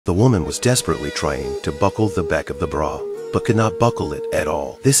The woman was desperately trying to buckle the back of the bra, but could not buckle it at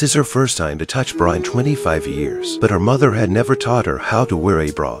all. This is her first time to touch bra in 25 years, but her mother had never taught her how to wear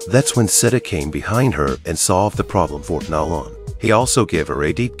a bra. That's when Sedat came behind her and solved the problem for Nalan. He also gave her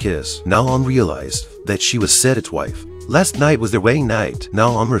a deep kiss. Nalan realized that she was Sedat's wife. Last night was their wedding night.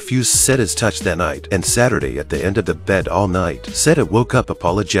 Nalan refused Sedat's touch that night, and Saturday at the end of the bed all night. Sedat woke up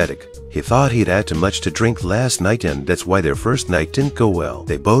apologetic. He thought he'd had too much to drink last night and that's why their first night didn't go well.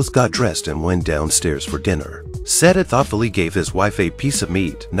 They both got dressed and went downstairs for dinner. Sedat thoughtfully gave his wife a piece of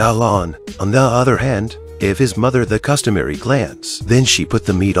meat. Nalan, on the other hand, gave his mother the customary glance. Then she put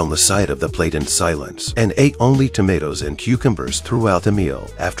the meat on the side of the plate in silence and ate only tomatoes and cucumbers throughout the meal.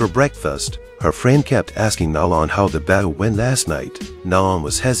 After breakfast, her friend kept asking Nalan how the battle went last night. Nalan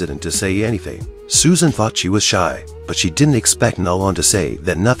was hesitant to say anything. Susan thought she was shy, but she didn't expect Nalan to say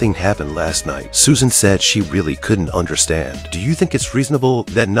that nothing happened last night. Susan said she really couldn't understand. Do you think it's reasonable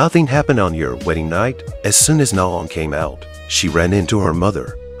that nothing happened on your wedding night? As soon as Nalan came out, she ran into her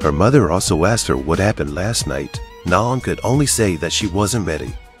mother. Her mother also asked her what happened last night. Nalan could only say that she wasn't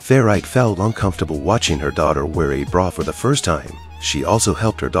ready. Feyyaz felt uncomfortable watching her daughter wear a bra for the first time. She also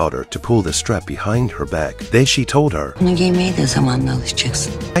helped her daughter to pull the strap behind her back. Then she told her,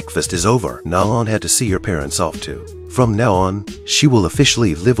 breakfast is over. Nalan had to see her parents off too. From now on, she will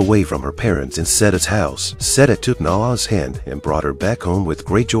officially live away from her parents in Sedat's house. Sedat took Nalan's hand and brought her back home with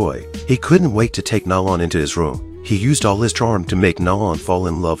great joy. He couldn't wait to take Nalan into his room. He used all his charm to make Nalan fall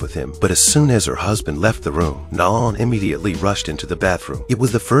in love with him, but as soon as her husband left the room, Nalan immediately rushed into the bathroom. It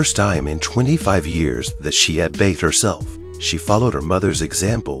was the first time in 25 years that she had bathed herself. She followed her mother's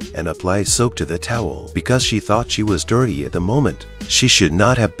example and applied soap to the towel because she thought she was dirty at the moment. She should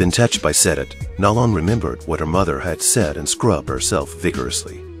not have been touched by Sedat. Nalan remembered what her mother had said and scrubbed herself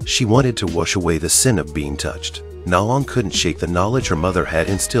vigorously. She wanted to wash away the sin of being touched. Nalan couldn't shake the knowledge her mother had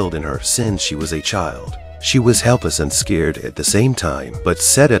instilled in her since she was a child. She was helpless and scared at the same time, but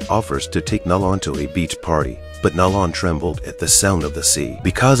Sedat offers to take Nalan to a beach party. But Nalan trembled at the sound of the sea.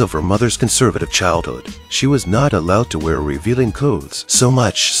 Because of her mother's conservative childhood, she was not allowed to wear revealing clothes, so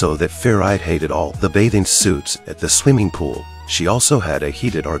much so that Feyyaz hated all the bathing suits at the swimming pool. She also had a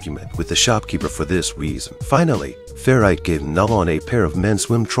heated argument with the shopkeeper for this reason. Finally, Feyyaz gave Nalan a pair of men's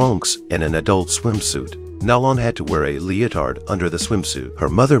swim trunks and an adult swimsuit. Nalan had to wear a leotard under the swimsuit. Her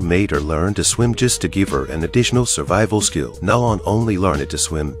mother made her learn to swim just to give her an additional survival skill. Nalan only learned to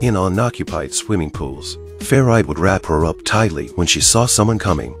swim in unoccupied swimming pools. Feyyaz would wrap her up tightly when she saw someone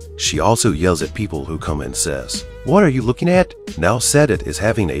coming. She also yells at people who come and says, "What are you looking at?" Now Sedat is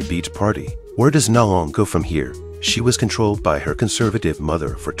having a beach party. Where does Nalan go from here? She was controlled by her conservative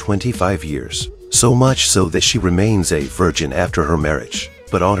mother for 25 years. So much so that she remains a virgin after her marriage.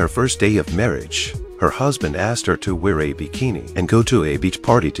 But on her first day of marriage, her husband asked her to wear a bikini and go to a beach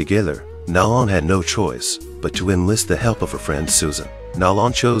party together. Nalan had no choice but to enlist the help of her friend Susan.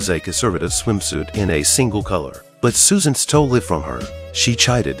 Nalan chose a conservative swimsuit in a single color, but Susan stole it from her. She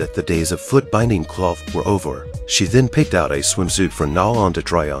chided that the days of foot-binding cloth were over. She then picked out a swimsuit for Nalan to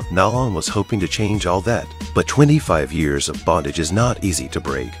try on. Nalan was hoping to change all that, but 25 years of bondage is not easy to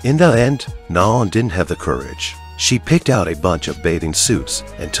break. In the end, Nalan didn't have the courage. She picked out a bunch of bathing suits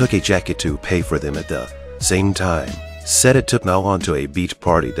and took a jacket to pay for them at the same time. Sedat took Nalan to a beach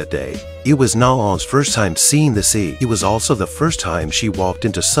party that day. It was Nalan's first time seeing the sea. It was also the first time she walked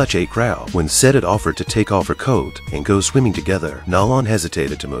into such a crowd. When Sedat offered to take off her coat and go swimming together, Nalan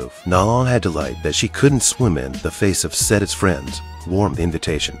hesitated to move. Nalan had to lie that she couldn't swim in the face of Sedat's friends' warm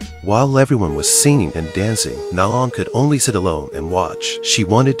invitation. While everyone was singing and dancing, Nalan could only sit alone and watch. She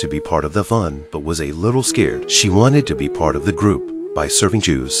wanted to be part of the fun, but was a little scared. She wanted to be part of the group by serving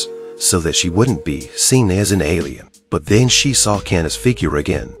juice, so that she wouldn't be seen as an alien. But then she saw Kanna's figure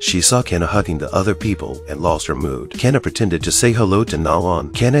again. She saw Kanna hugging the other people and lost her mood. Kanna pretended to say hello to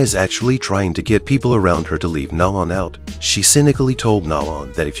Nalan. Kanna is actually trying to get people around her to leave Nalan out. She cynically told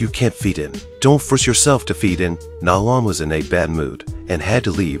Nalan that if you can't fit in, don't force yourself to fit in. Nalan was in a bad mood and had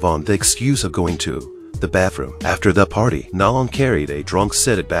to leave on the excuse of going to the bathroom. After the party, Nalan carried a drunk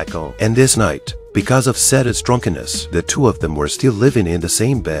Sedat back home. And this night, because of Sedat's drunkenness, the two of them were still living in the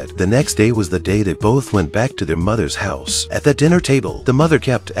same bed. The next day was the day they both went back to their mother's house. At the dinner table, the mother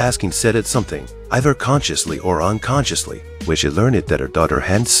kept asking Sedat something, either consciously or unconsciously. When she learned that her daughter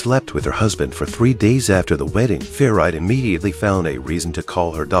hadn't slept with her husband for 3 days after the wedding, Feyyaz immediately found a reason to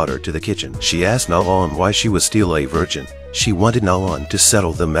call her daughter to the kitchen. She asked Nalan why she was still a virgin. She wanted Nalan to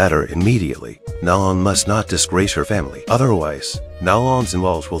settle the matter immediately. Nalan must not disgrace her family. Otherwise, Nalan's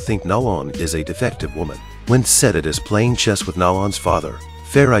in-laws will think Nalan is a defective woman. When Sedat is playing chess with Nalan's father,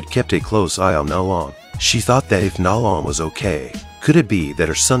 Feyyaz kept a close eye on Nalan. She thought that if Nalan was okay, Could it be that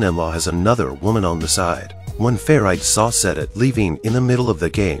her son-in-law has another woman on the side? When Feyyaz saw Sedat leaving in the middle of the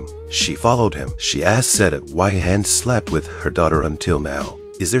game, she followed him. She asked Sedat why he hadn't slept with her daughter until now.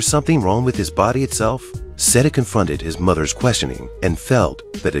 Is there something wrong with his body itself? Sedat confronted his mother's questioning and felt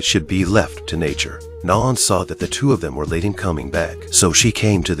that it should be left to nature. Nalan saw that the two of them were late in coming back, so she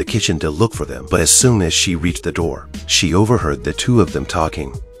came to the kitchen to look for them. But as soon as she reached the door, she overheard the two of them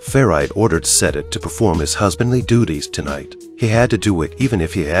talking. Feyyaz ordered Sedat to perform his husbandly duties tonight. He had to do it even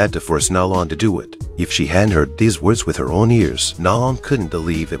if he had to force Nalan to do it. If she hadn't heard these words with her own ears, Nalan couldn't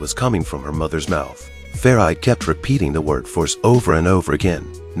believe it was coming from her mother's mouth. Feyyaz kept repeating the word force over and over again.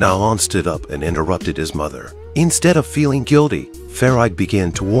 Nalan stood up and interrupted his mother. Instead of feeling guilty, Feyyaz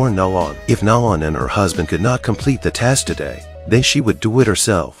began to warn Nalan if Nalan and her husband could not complete the task today, then she would do it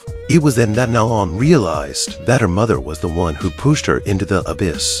herself. It was then that Nalan realized that her mother was the one who pushed her into the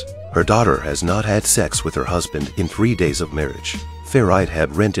abyss. Her daughter has not had sex with her husband in 3 days of marriage. Feyyaz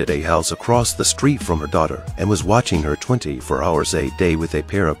had rented a house across the street from her daughter and was watching her 24 hours a day with a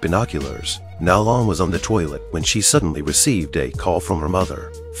pair of binoculars. Nalan was on the toilet when she suddenly received a call from her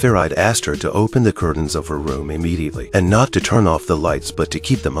mother. Feyyaz asked her to open the curtains of her room immediately and not to turn off the lights but to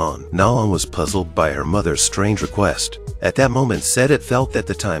keep them on. Nalan was puzzled by her mother's strange request. At that moment, Sedat felt that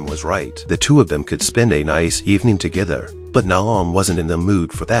the time was right. The two of them could spend a nice evening together. But Nalan wasn't in the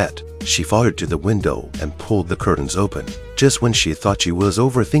mood for that. She followed to the window and pulled the curtains open. Just when she thought she was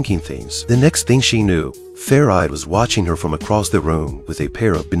overthinking things, the next thing she knew, Feyyaz was watching her from across the room with a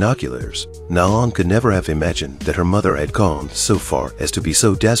pair of binoculars. Nalan could never have imagined that her mother had gone so far as to be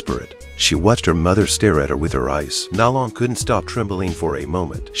so desperate. She watched her mother stare at her with her eyes. Nalan couldn't stop trembling for a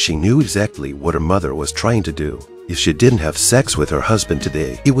moment. She knew exactly what her mother was trying to do. If she didn't have sex with her husband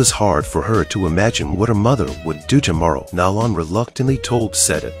today, it was hard for her to imagine what her mother would do tomorrow. Nalan reluctantly told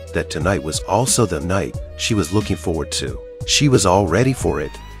Sedat that tonight was also the night she was looking forward to. She was all ready for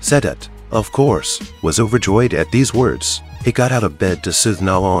it. Sedat, of course, was overjoyed at these words. He got out of bed to soothe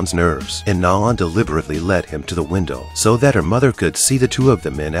Nalan's nerves, and Nalan deliberately led him to the window so that her mother could see the two of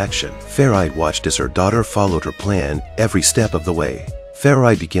them in action. Feyyaz watched as her daughter followed her plan every step of the way.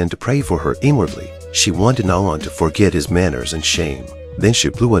 Feyyaz began to pray for her inwardly. She wanted Nalan to forget his manners and shame. Then she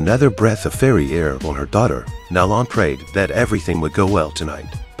blew another breath of fairy air on her daughter. Nalan prayed that everything would go well tonight,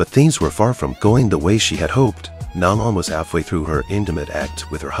 but things were far from going the way she had hoped. Nalan was halfway through her intimate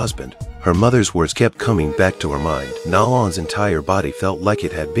act with her husband. Her mother's words kept coming back to her mind. Nalan's entire body felt like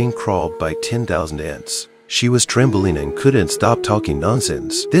it had been crawled by 10,000 ants. She was trembling and couldn't stop talking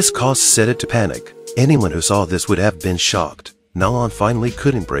nonsense. This caused Sedat to panic. Anyone who saw this would have been shocked. Nalan finally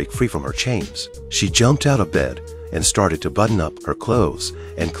couldn't break free from her chains. She jumped out of bed and started to button up her clothes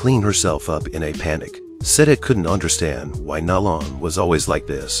and clean herself up in a panic. Sedat couldn't understand why Nalan was always like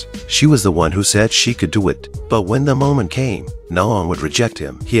this. She was the one who said she could do it, but when the moment came, Nalan would reject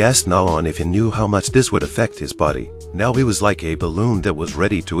him. He asked Nalan if he knew how much this would affect his body. Now he was like a balloon that was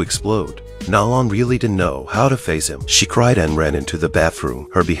ready to explode. Nalan really didn't know how to face him. She cried and ran into the bathroom.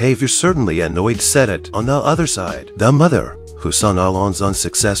 Her behavior certainly annoyed Sedat. On the other side, the mother, who saw Nalan's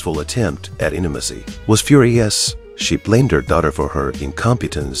unsuccessful attempt at intimacy, was furious. She blamed her daughter for her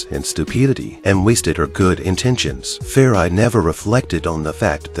incompetence and stupidity and wasted her good intentions. Feyyaz never reflected on the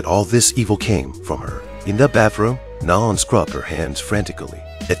fact that all this evil came from her. In the bathroom, Nalan scrubbed her hands frantically.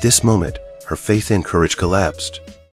 At this moment, her faith and courage collapsed.